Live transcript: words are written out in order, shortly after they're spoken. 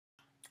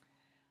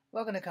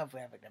Welcome to Kung Fu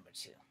Havoc number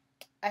 2.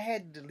 I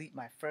had to delete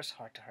my first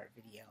Heart to Heart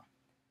video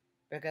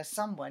because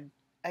someone,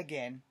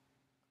 again,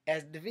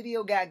 as the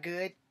video got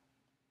good,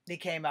 they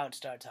came out and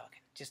started talking.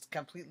 Just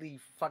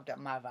completely fucked up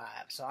my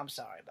vibe, so I'm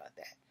sorry about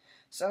that.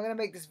 So I'm going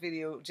to make this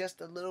video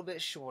just a little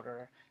bit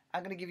shorter.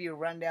 I'm going to give you a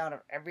rundown of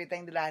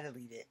everything that I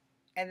deleted,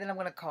 and then I'm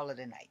going to call it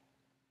a night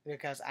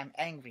because I'm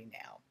angry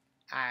now.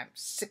 I'm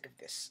sick of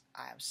this.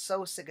 I am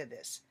so sick of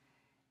this.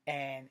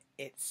 And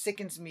it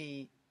sickens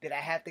me that I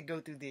have to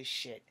go through this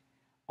shit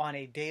on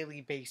a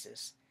daily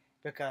basis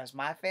because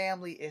my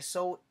family is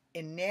so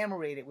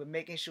enamored with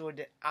making sure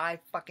that I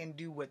fucking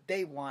do what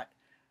they want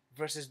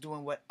versus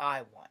doing what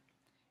I want.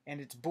 And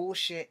it's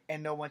bullshit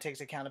and no one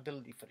takes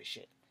accountability for the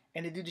shit.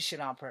 And they do the shit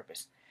on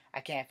purpose.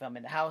 I can't film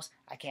in the house.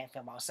 I can't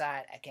film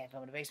outside. I can't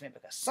film in the basement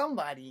because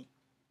somebody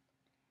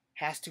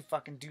has to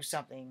fucking do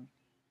something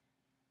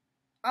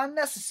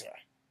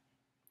unnecessary.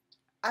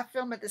 I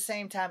film at the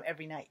same time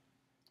every night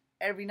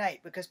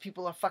because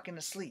people are fucking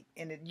asleep.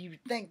 And you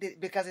think that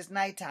because it's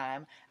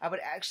nighttime, I would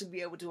actually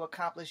be able to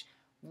accomplish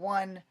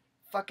one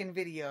fucking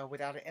video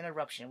without an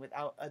interruption,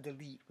 without a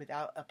delete,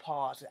 without a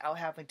pause, without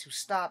having to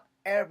stop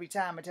every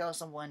time and tell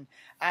someone,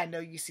 I know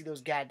you see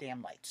those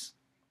goddamn lights.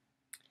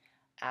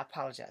 I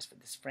apologize for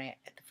this rant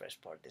at the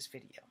first part of this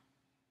video.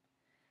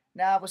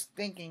 Now, I was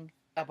thinking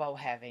about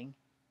having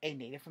a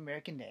Native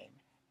American name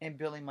and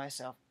billing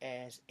myself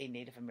as a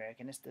Native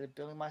American instead of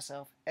billing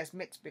myself as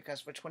mixed, because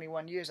for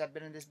 21 years I've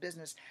been in this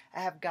business,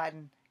 I have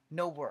gotten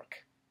no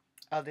work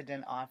other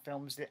than on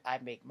films that I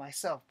make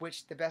myself,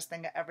 which the best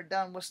thing I ever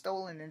done was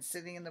stolen and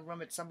sitting in the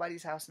room at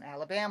somebody's house in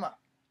Alabama.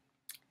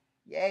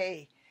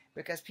 Yay,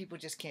 because people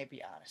just can't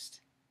be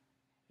honest.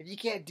 If you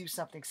can't do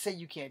something, say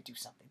you can't do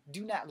something.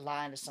 Do not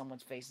lie into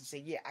someone's face and say,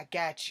 yeah, I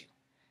got you,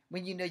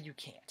 when you know you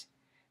can't.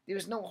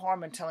 There's no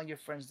harm in telling your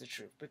friends the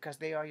truth because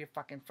they are your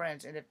fucking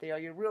friends. And if they are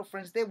your real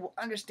friends, they will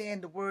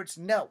understand the words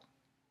no.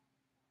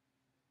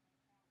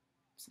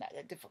 It's not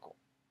that difficult.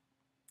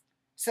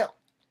 So,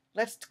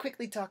 let's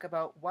quickly talk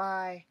about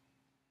why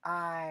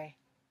I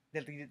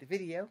deleted the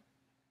video.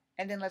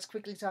 And then let's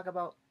quickly talk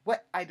about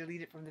what I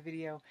deleted from the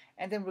video.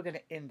 And then we're going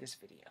to end this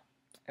video.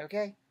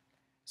 Okay?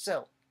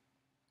 So,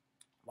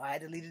 why I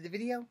deleted the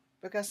video?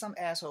 Because some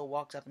asshole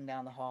walks up and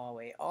down the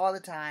hallway all the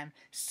time,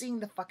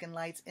 seeing the fucking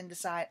lights and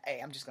decide, hey,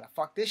 I'm just going to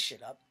fuck this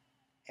shit up,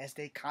 as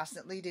they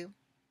constantly do.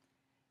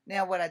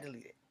 Now, what I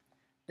deleted.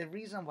 The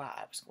reason why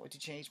I was going to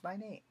change my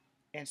name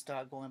and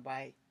start going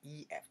by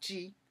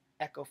EFG,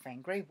 Echo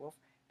Fang Grey Wolf,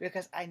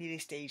 because I need a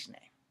stage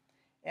name.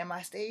 And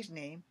my stage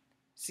name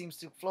seems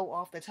to flow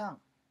off the tongue.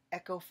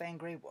 Echo Fang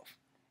Grey Wolf.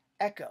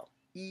 Echo,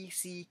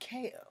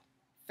 E-C-K-O.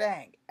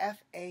 Fang,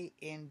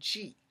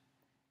 F-A-N-G.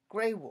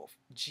 Grey Wolf,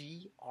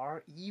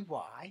 G-R-E-Y-W-O-L-F.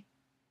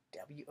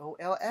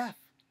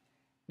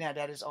 Now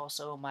that is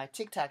also my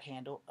TikTok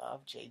handle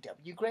of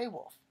JW Grey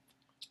Wolf,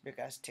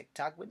 because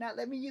TikTok would not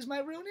let me use my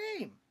real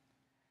name.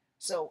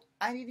 So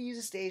I need to use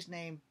a stage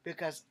name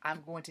because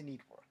I'm going to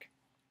need work.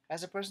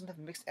 As a person of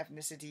mixed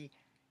ethnicity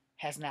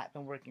has not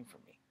been working for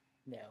me.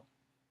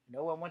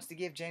 No one wants to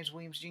give James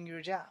Williams Jr.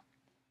 a job.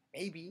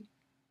 Maybe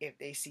if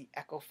they see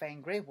Echo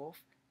Fang Grey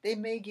Wolf, they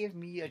may give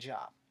me a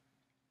job.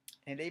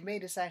 And they may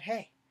decide,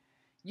 hey,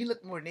 you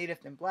look more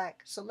native than black,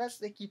 so let's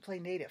make you play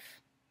native.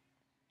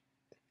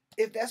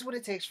 If that's what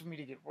it takes for me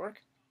to get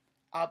work,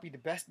 I'll be the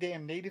best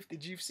damn native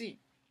that you've seen.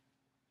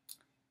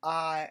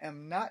 I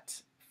am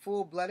not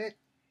full-blooded,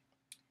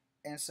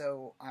 and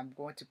so I'm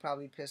going to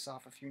probably piss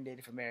off a few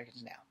Native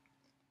Americans now.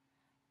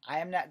 I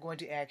am not going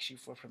to ask you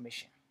for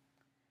permission.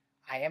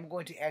 I am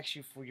going to ask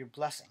you for your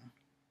blessing,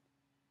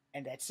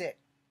 and that's it.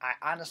 I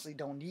honestly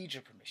don't need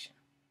your permission,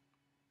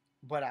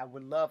 but I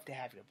would love to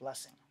have your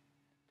blessing,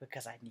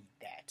 because I need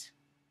that.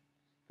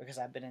 Because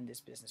I've been in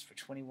this business for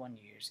 21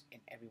 years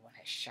and everyone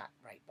has shot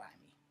right by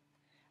me.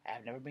 I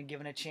have never been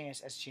given a chance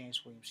as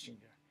James Williams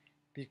Jr.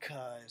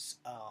 because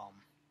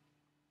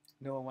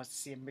no one wants to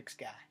see a mixed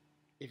guy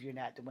if you're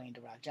not Dwayne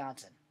The Rock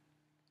Johnson.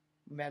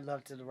 Mad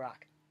love to The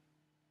Rock.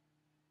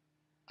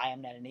 I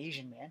am not an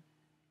Asian man,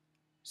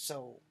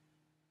 so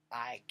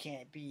I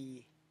can't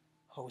be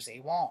Jose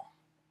Wong.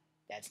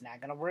 That's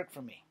not going to work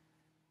for me.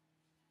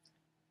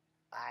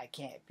 I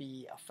can't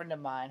be a friend of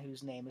mine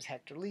whose name is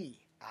Hector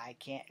Lee. I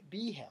can't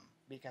be him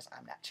because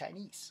I'm not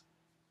Chinese.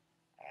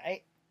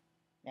 Alright?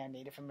 Now,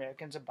 Native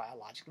Americans are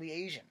biologically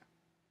Asian,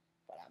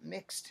 but I'm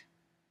mixed.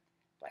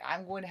 But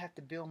I'm going to have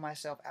to build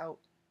myself out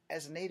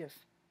as a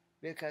native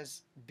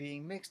because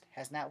being mixed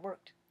has not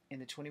worked in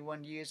the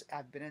 21 years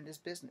I've been in this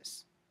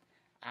business.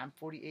 I'm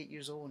 48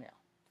 years old now.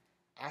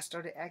 I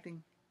started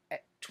acting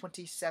at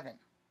 27.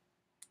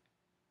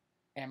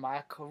 And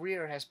my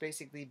career has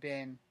basically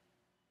been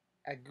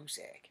a goose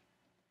egg.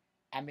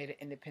 I made an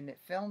independent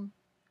film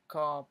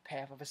called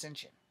Path of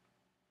Ascension.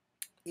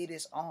 It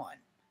is on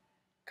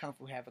Kung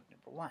Fu Havoc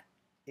number 1.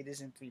 It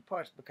is in 3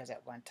 parts because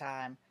at one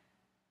time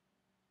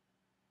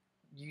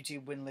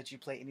YouTube wouldn't let you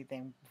play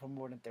anything for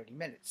more than 30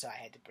 minutes, so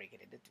I had to break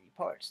it into 3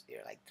 parts.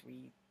 They're like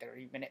 3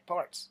 30-minute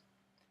parts.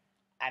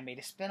 I made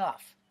a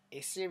spin-off,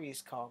 a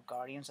series called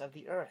Guardians of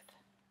the Earth.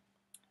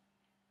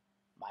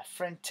 My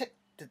friend took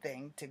the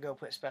thing to go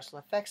put special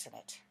effects in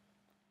it.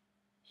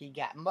 He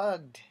got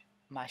mugged.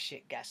 My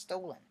shit got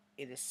stolen.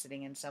 It is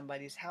sitting in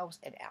somebody's house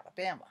in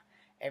Alabama.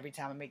 Every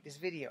time I make this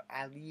video,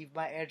 I leave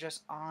my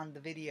address on the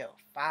video.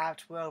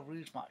 512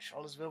 Rougemont,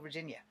 Charlottesville,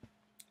 Virginia.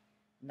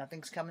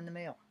 Nothing's come in the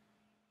mail.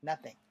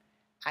 Nothing.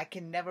 I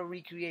can never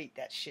recreate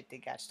that shit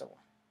that got stolen.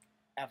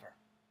 Ever.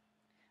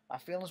 My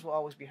feelings will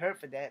always be hurt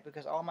for that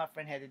because all my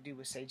friend had to do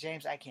was say,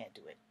 James, I can't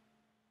do it.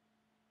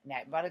 And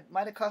that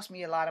might have cost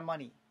me a lot of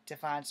money to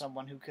find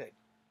someone who could,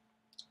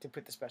 to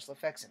put the special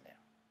effects in there.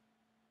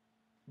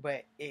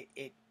 But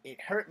it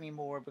hurt me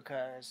more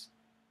because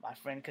my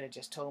friend could have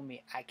just told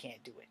me I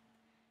can't do it.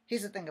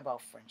 Here's the thing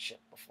about friendship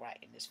before I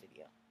end this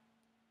video.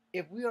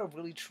 If we are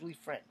really truly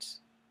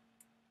friends,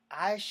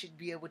 I should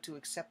be able to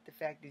accept the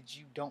fact that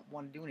you don't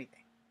want to do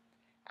anything.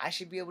 I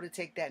should be able to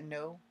take that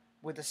no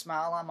with a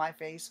smile on my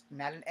face,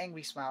 not an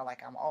angry smile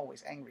like I'm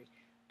always angry,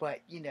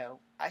 but,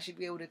 I should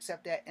be able to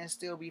accept that and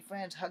still be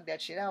friends, hug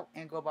that shit out,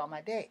 and go about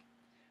my day,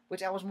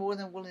 which I was more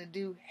than willing to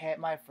do had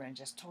my friend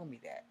just told me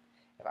that.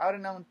 If I would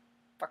have known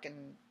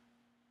fucking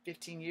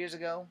 15 years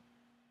ago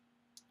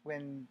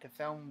when the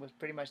film was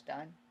pretty much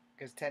done,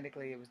 because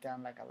technically it was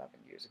done like 11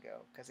 years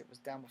ago, because it was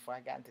done before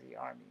I got into the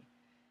Army.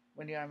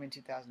 When the Army in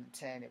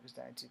 2010, it was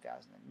done in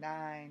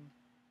 2009,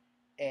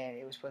 and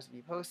it was supposed to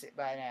be posted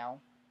by now,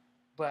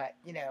 but,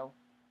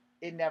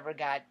 it never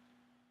got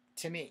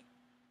to me.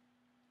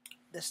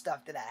 The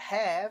stuff that I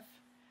have,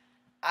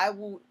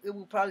 it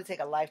will probably take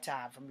a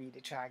lifetime for me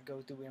to try and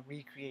go through and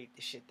recreate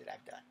the shit that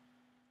I've done.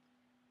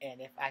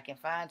 And if I can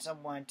find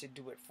someone to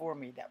do it for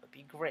me, that would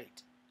be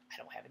great. I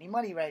don't have any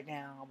money right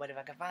now, but if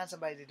I can find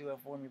somebody to do it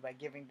for me by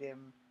giving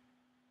them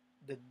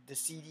the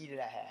CD that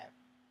I have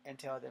and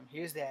tell them,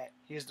 here's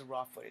the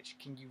raw footage,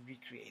 can you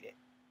recreate it?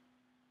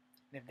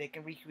 And if they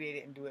can recreate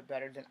it and do it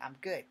better, then I'm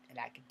good, and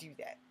I can do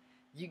that.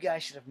 You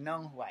guys should have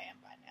known who I am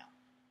by now.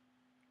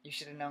 You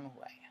should have known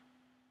who I am.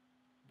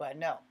 But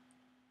no.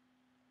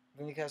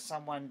 Because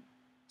someone's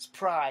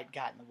pride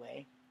got in the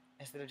way,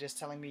 instead of just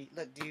telling me,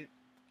 look, dude,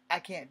 I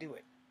can't do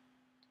it.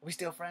 Are we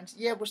still friends?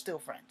 Yeah, we're still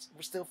friends.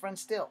 We're still friends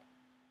still.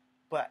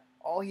 But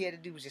all he had to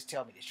do was just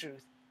tell me the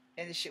truth,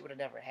 and this shit would have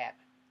never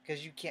happened.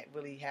 Because you can't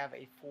really have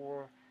a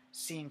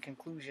foreseen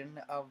conclusion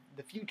of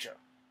the future,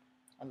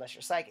 unless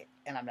you're psychic,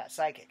 and I'm not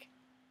psychic.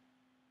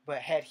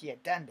 But had he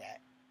had done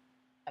that,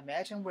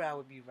 imagine where I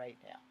would be right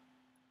now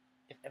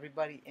if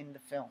everybody in the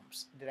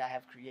films that I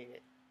have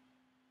created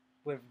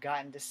would have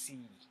gotten to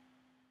see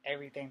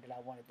everything that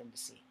I wanted them to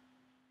see.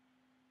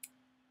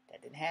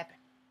 That didn't happen.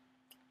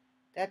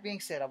 That being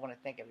said, I want to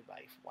thank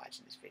everybody for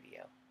watching this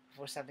video.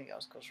 Before something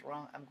else goes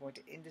wrong, I'm going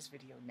to end this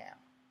video now.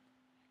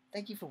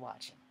 Thank you for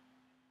watching.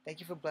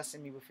 Thank you for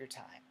blessing me with your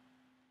time.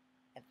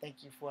 And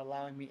thank you for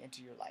allowing me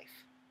into your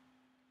life.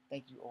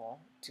 Thank you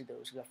all to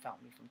those who have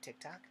found me from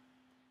TikTok,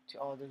 to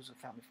all those who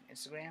found me from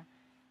Instagram.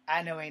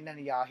 I know ain't none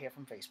of y'all here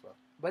from Facebook.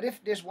 But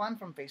if there's one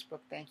from Facebook,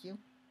 thank you.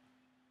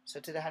 So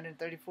to the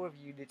 134 of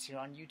you that's here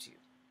on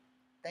YouTube,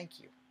 thank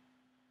you.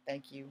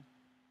 Thank you.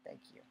 Thank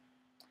you.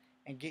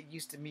 And get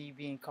used to me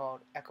being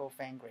called Echo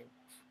Fang Grey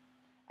Wolf.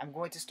 I'm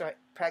going to start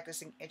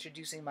practicing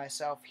introducing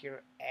myself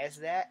here as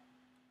that.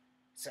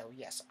 So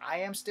yes, I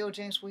am still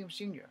James Williams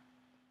Jr.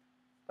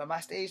 But my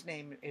stage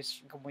name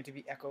is going to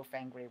be Echo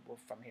Fang Grey Wolf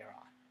from here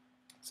on.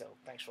 So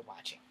thanks for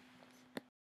watching.